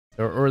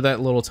Or that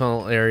little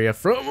tunnel area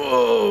from...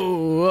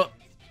 Oh!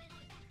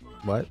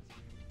 What?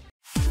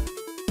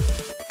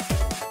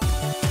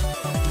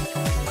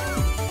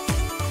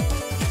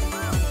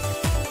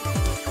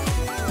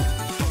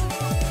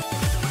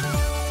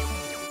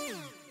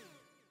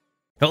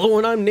 Hello,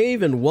 and I'm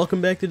Dave, and welcome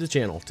back to the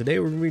channel. Today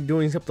we're going to be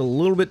doing something a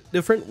little bit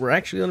different. We're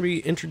actually going to be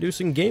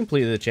introducing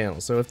gameplay to the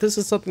channel. So if this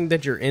is something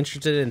that you're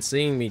interested in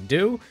seeing me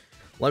do,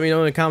 let me know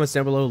in the comments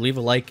down below, leave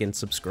a like, and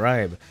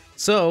subscribe.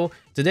 So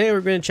today we're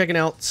going to be checking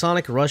out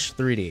Sonic Rush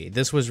 3D.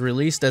 This was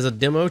released as a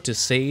demo to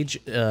Sage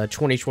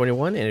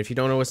 2021, and if you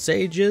don't know what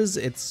Sage is,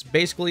 it's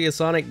basically a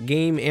Sonic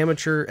game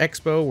amateur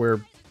expo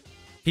where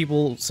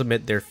people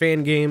submit their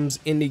fan games,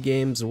 indie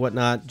games, and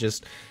whatnot.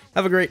 Just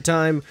have a great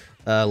time.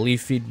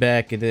 Leave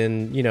feedback, and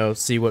then, you know,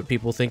 see what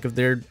people think of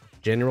their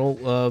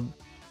general,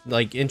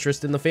 like,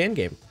 interest in the fan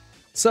game.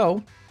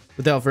 So,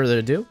 without further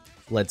ado,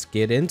 let's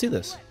get into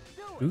this.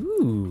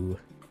 Ooh,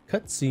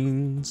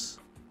 cutscenes.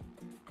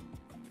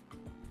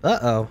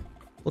 Uh-oh.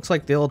 Looks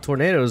like the old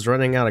tornado is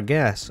running out of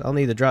gas. I'll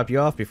need to drop you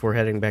off before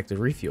heading back to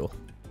refuel.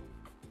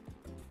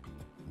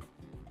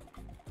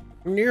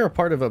 You're near a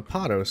part of a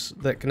Pados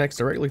that connects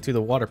directly to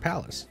the Water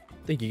Palace.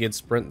 Think you could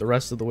sprint the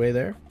rest of the way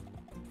there?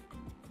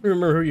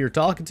 Remember who you're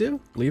talking to?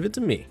 Leave it to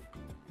me.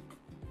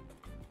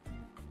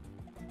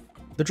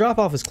 The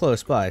drop-off is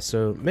close by,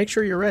 so make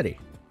sure you're ready.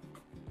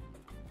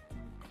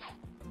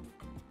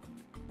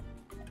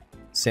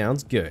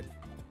 Sounds good.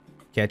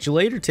 Catch you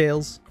later,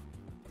 Tails.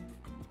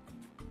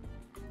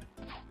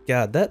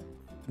 God, that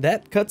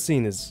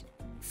cutscene is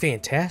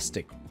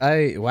fantastic.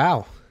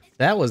 Wow,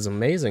 that was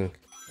amazing.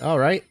 All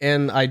right,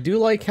 and I do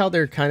like how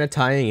they're kind of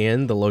tying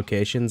in the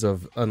locations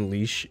of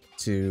Unleash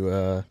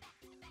to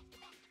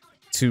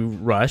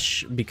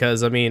Rush,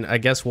 because I mean, I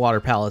guess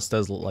Water Palace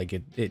does look like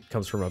it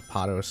comes from a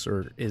Pados,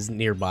 or is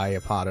nearby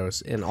a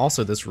Pados, and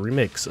also this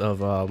remix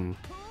of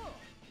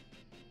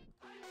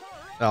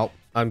oh,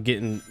 I'm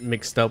getting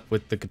mixed up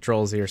with the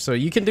controls here. So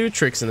you can do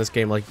tricks in this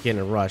game like you can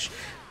in Rush,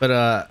 but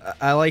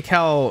I like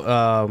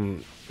how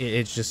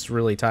it's just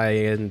really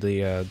tying in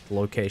the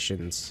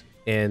locations,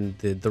 and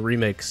the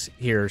remix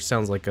here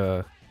sounds like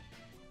a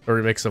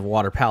remix of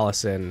Water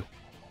Palace and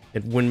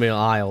Windmill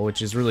Isle,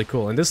 which is really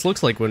cool. And this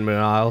looks like Windmill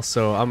Isle,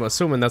 so I'm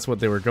assuming that's what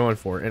they were going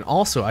for. And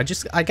also, I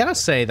gotta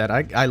say that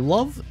I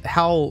love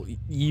how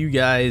you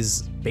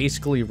guys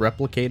basically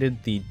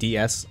replicated the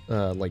DS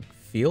like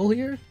feel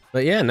here.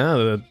 But yeah,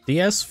 no, the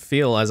DS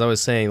feel, as I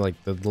was saying, like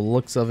the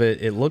looks of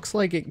it, it looks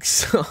like it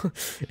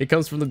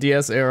comes from the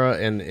DS era,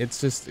 and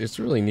it's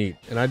really neat.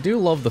 And I do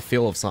love the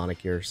feel of Sonic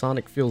here.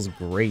 Sonic feels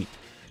great.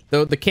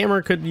 Though the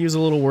camera could use a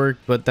little work,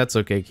 but that's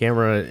okay.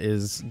 Camera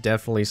is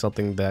definitely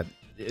something that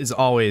is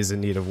always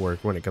in need of work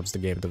when it comes to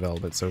game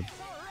development, so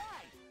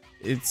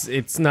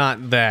it's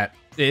not that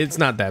big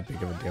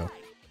of a deal.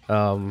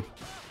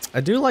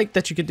 I do like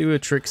that you could do a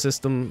trick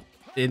system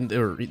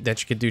or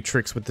that you could do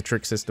tricks with the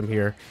trick system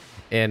here,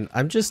 and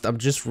I'm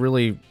just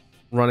really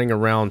running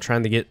around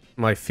trying to get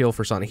my feel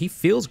for Sonic. He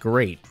feels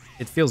great.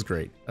 It feels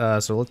great.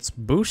 So let's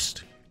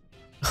boost.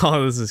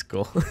 Oh, this is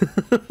cool.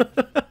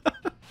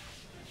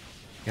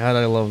 God,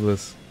 I love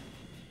this.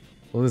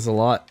 Love this a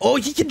lot. Oh,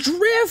 he can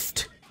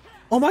drift.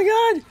 Oh my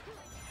god!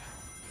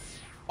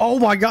 Oh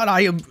my god,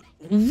 I am...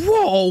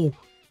 Whoa!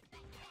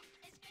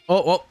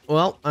 Oh,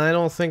 well, I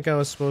don't think I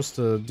was supposed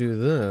to do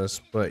this,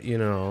 but, you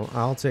know,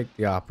 I'll take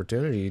the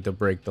opportunity to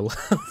break the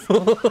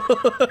level.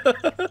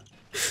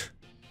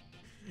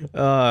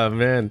 Oh,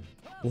 man.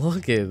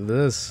 Look at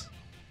this.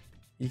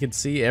 You can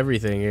see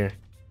everything here.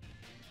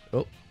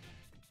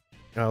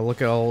 Oh,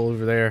 look at all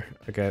over there.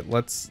 Okay,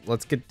 let's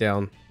get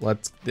down.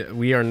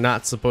 We are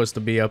not supposed to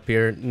be up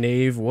here.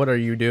 Knave, what are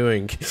you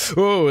doing?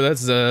 Oh,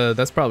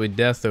 that's probably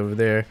death over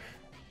there.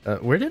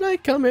 Where did I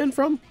come in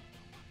from?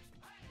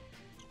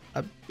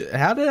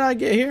 How did I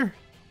get here?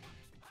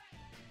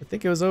 I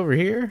think it was over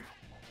here.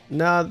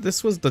 Nah,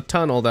 this was the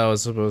tunnel that I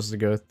was supposed to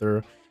go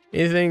through.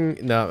 Anything?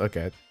 No,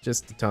 okay,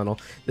 just the tunnel.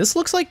 This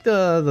looks like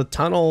the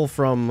tunnel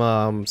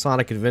from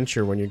Sonic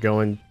Adventure when you're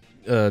going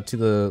to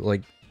the,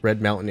 like, Red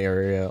Mountain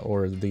area,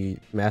 or the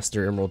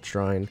Master Emerald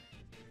Shrine.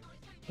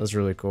 That's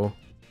really cool.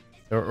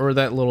 Or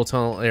that little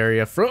tunnel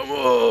area from...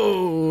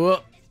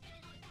 Oh!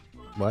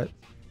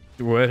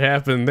 What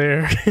happened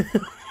there?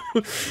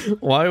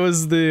 Why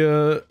was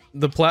the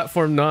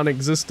platform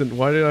non-existent?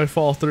 Why did I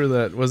fall through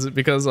that? Was it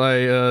because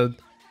I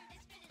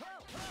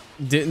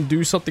didn't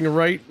do something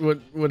right?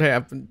 What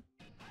happened?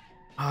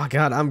 Oh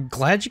god, I'm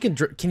glad you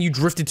can you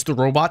drift into the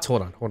robots?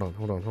 Hold on.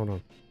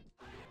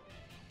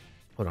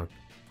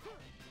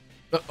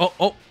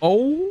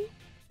 Oh.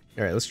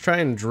 Alright, let's try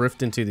and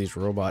drift into these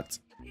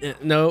robots.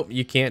 No,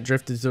 you can't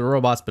drift into the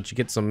robots, but you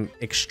get some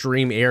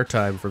extreme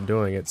airtime from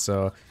doing it.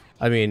 So,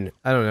 I mean,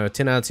 I don't know,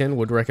 10 out of 10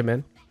 would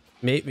recommend.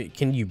 Maybe,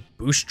 can you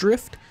boost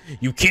drift?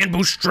 You can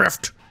boost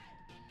drift!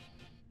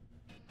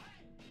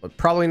 But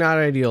probably not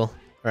ideal.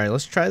 Alright,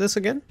 let's try this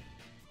again.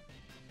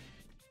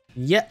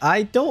 Yeah,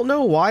 I don't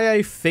know why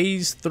I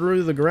phased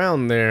through the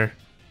ground there.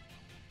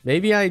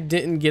 Maybe I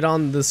didn't get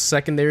on the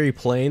secondary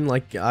plane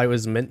like I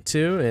was meant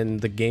to, and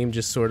the game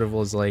just sort of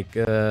was like,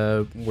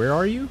 where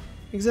are you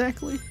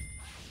exactly?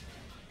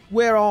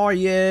 Where are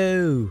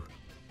you?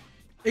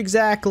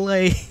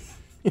 Exactly.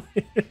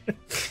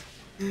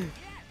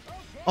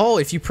 Oh,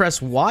 if you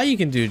press Y, you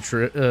can do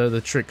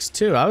the tricks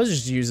too. I was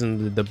just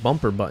using the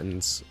bumper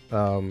buttons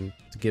to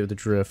give the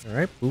drift. All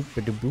right,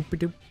 boop-a-doop,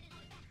 boop-a-doop.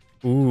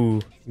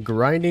 Ooh,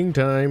 grinding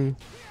time.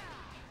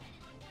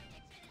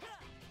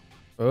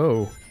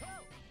 Oh,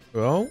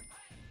 well,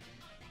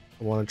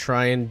 I want to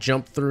try and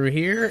jump through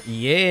here.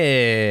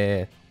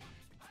 Yeah.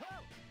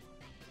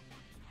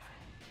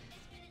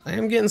 I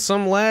am getting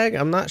some lag.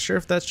 I'm not sure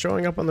if that's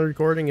showing up on the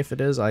recording. If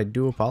it is, I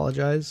do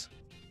apologize.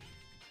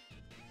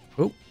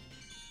 Oh,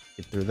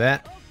 get through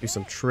that. Do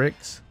some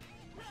tricks.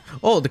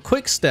 Oh, the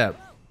quick step.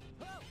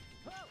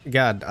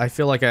 God, I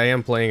feel like I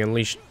am playing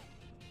Unleashed.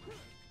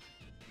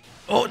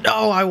 Oh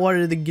no, I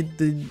wanted to get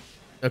the...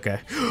 Okay.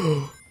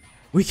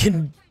 We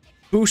can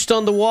boost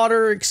on the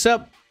water,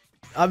 except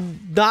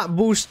I'm not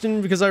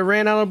boosting because I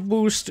ran out of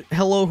boost.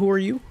 Hello, who are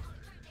you?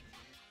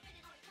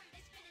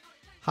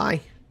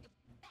 Hi.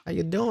 How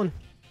you doing?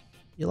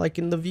 You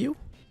liking the view?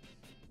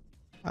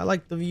 I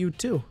like the view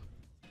too.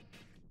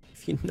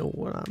 If you know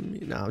what I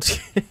mean. No, I'm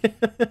just kidding.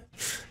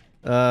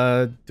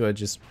 Do I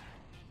just...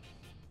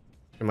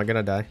 Am I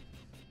gonna die?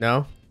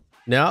 No?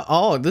 No?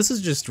 Oh, this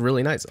is just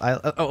really nice.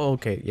 Oh,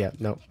 okay. Yeah,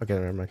 no. Okay,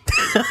 never mind.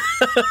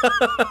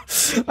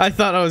 I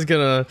thought I was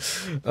gonna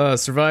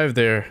survive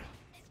there.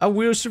 I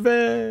will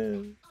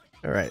survive.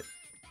 Alright.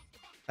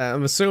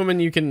 I'm assuming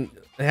you can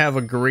have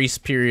a grace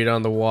period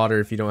on the water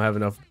if you don't have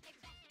enough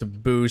to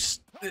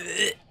boost.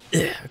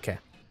 Okay.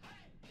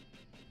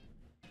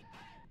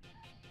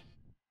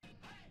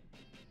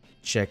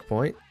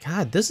 Checkpoint.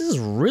 God, this is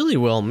really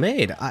well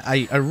made.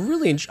 I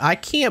really I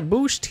can't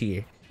boost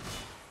here.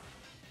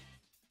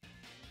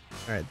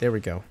 All right, there we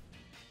go.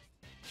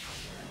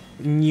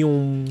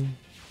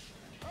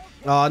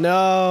 Oh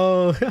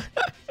no.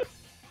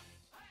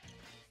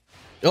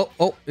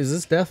 Oh, is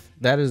this death?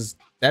 That is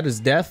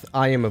death.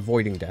 I am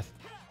avoiding death.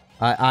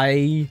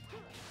 I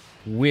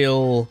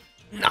will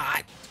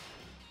not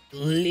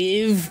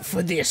live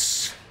for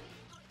this.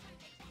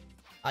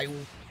 I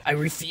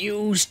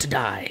refuse to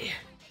die.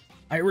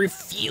 I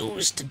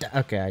refuse to die.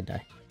 Okay, I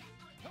die.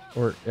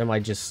 Or am I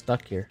just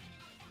stuck here?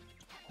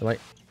 Am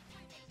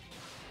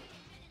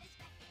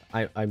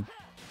I'm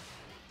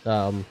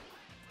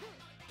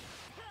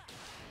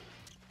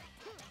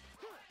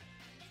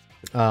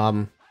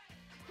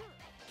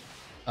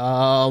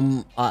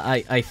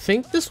I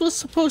think this was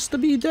supposed to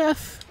be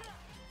death,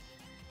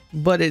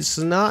 but it's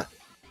not.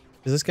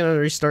 Is this gonna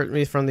restart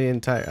me from the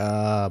entire...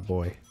 Ah,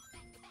 boy.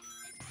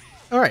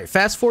 Alright,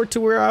 fast forward to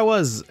where I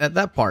was at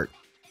that part.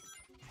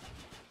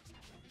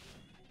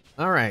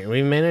 Alright,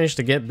 we managed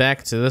to get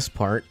back to this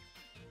part.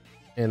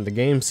 And the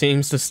game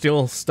seems to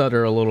still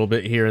stutter a little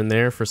bit here and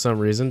there for some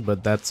reason,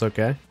 but that's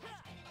okay.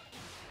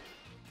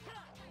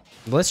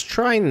 Let's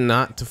try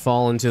not to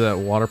fall into that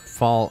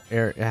waterfall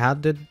area. How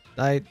did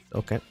I...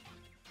 Okay.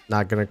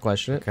 Not gonna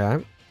question it.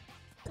 Okay.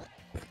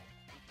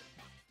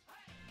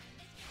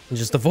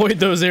 Just avoid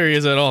those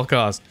areas at all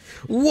costs.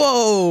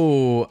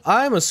 Whoa!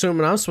 I'm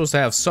assuming I'm supposed to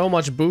have so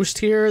much boost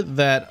here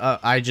that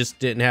I just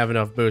didn't have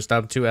enough boost.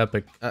 I'm too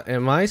epic.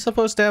 Am I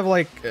supposed to have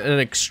like an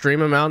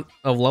extreme amount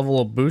of level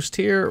of boost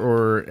here,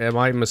 or am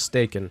I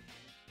mistaken?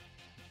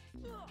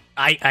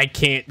 I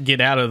can't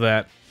get out of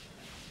that.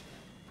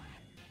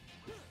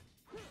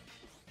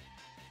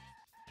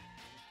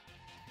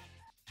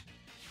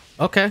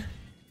 Okay.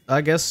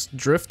 I guess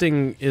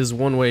drifting is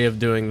one way of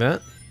doing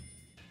that.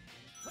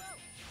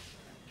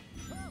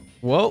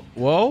 Whoa,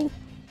 whoa.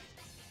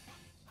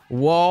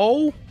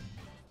 Whoa.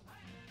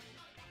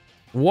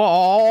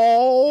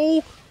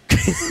 Whoa.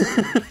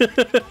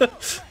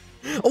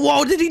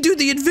 Whoa, did he do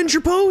the adventure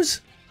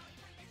pose?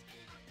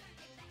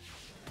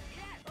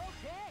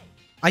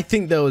 I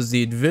think that was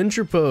the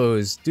adventure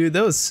pose. Dude,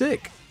 that was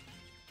sick.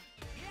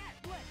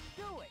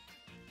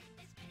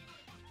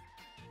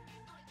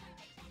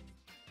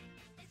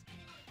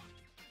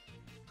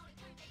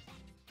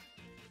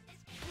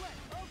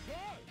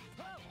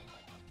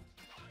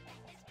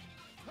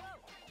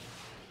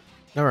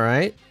 All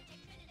right.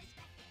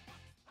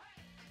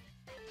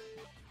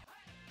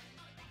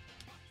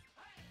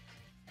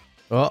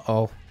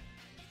 Uh-oh.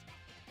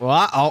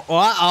 Uh-oh.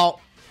 Uh-oh.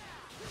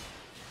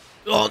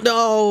 Oh,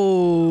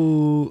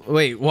 no.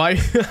 Wait, why?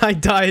 I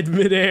died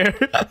midair.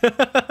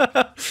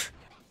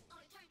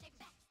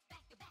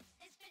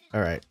 All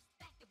right.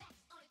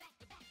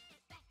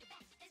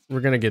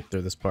 We're going to get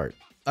through this part.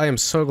 I am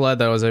so glad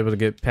that I was able to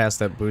get past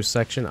that boost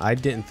section. I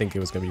didn't think it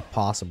was going to be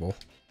possible.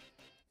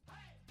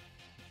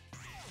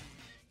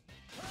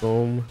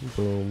 Boom,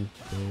 boom,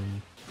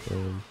 boom,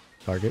 boom.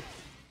 Target.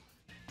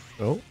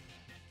 Oh.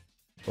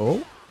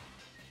 Oh.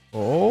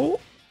 Oh.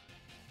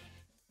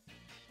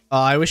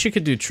 I wish you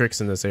could do tricks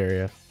in this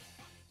area.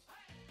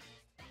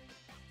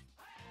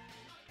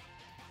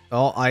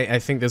 Oh, I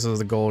think this is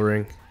the goal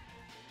ring.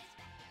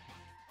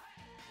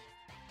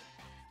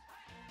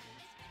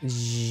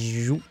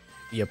 Zoop.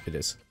 Yep, it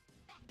is.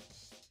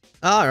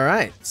 All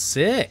right,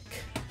 sick.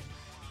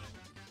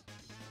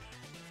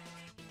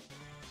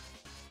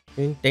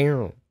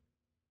 Down.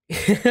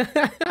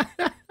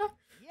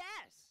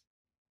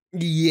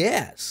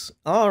 Yes.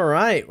 All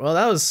right. Well,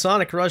 that was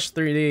Sonic Rush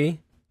 3D.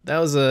 That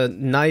was a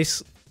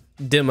nice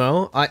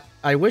demo.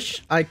 I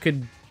wish I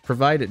could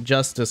provide it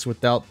justice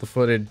without the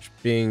footage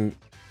being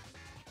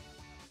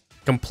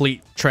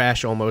complete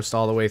trash almost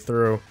all the way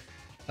through.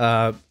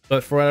 But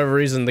for whatever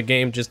reason, the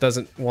game just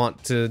doesn't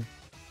want to...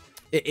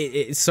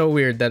 It's so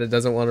weird that it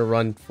doesn't want to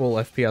run full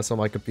FPS on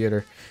my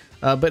computer.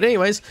 But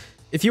anyways,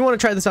 if you want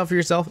to try this out for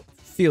yourself,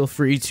 feel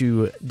free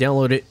to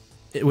download it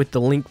with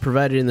the link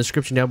provided in the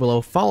description down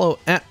below. Follow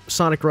at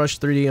Sonic Rush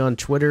 3D on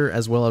Twitter,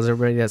 as well as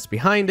everybody that's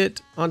behind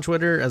it on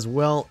Twitter as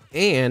well.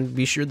 And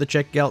be sure to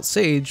check out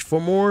Sage for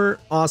more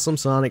awesome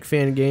Sonic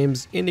fan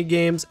games, indie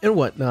games, and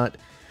whatnot.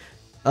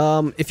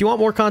 If you want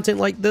more content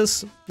like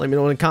this, let me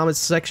know in the comments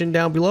section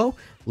down below.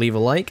 Leave a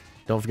like.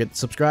 Don't forget to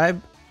subscribe.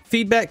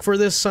 Feedback for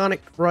this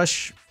Sonic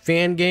Rush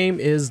fan game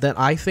is that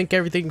I think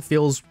everything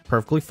feels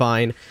perfectly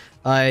fine.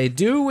 I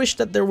do wish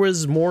that there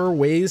was more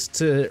ways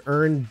to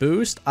earn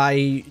boost.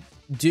 I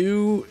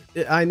know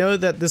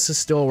that this is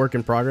still a work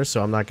in progress,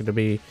 so I'm not going to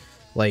be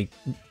like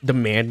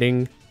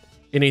demanding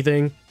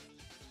anything.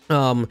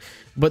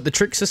 But the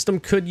trick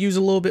system could use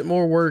a little bit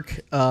more work.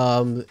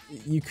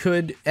 You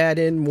could add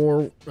in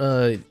more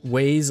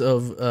ways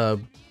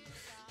of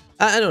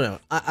I don't know.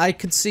 I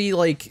could see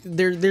like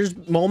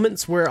there's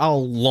moments where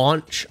I'll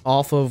launch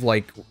off of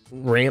like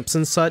ramps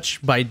and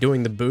such by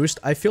doing the boost.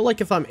 I feel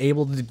like if I'm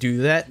able to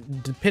do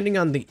that, depending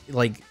on the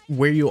like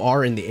where you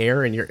are in the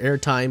air and your air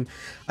time,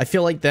 I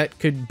feel like that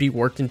could be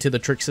worked into the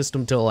trick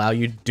system to allow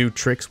you to do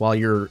tricks while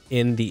you're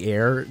in the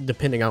air,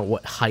 depending on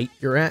what height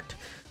you're at.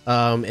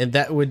 And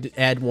that would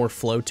add more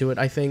flow to it,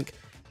 I think.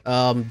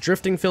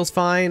 Drifting feels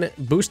fine.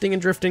 Boosting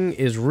and drifting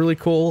is really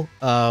cool.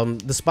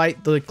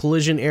 Despite the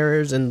collision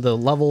errors and the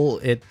level,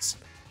 it's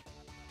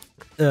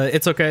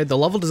okay. The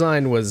level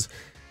design was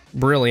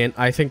brilliant.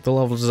 I think the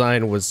level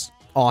design was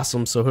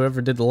awesome. So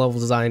whoever did the level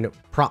design,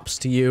 props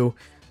to you.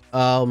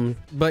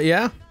 But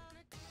yeah,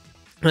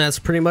 that's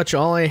pretty much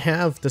all I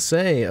have to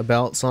say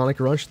about Sonic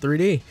Rush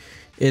 3D.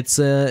 It's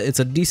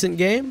a decent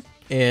game,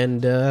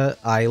 and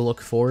I look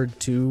forward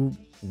to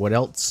what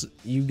else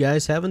you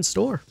guys have in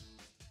store.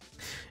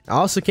 I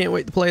also can't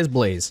wait to play as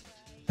Blaze.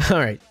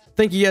 Alright,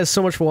 thank you guys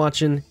so much for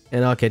watching,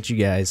 and I'll catch you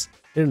guys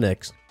in the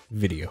next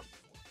video.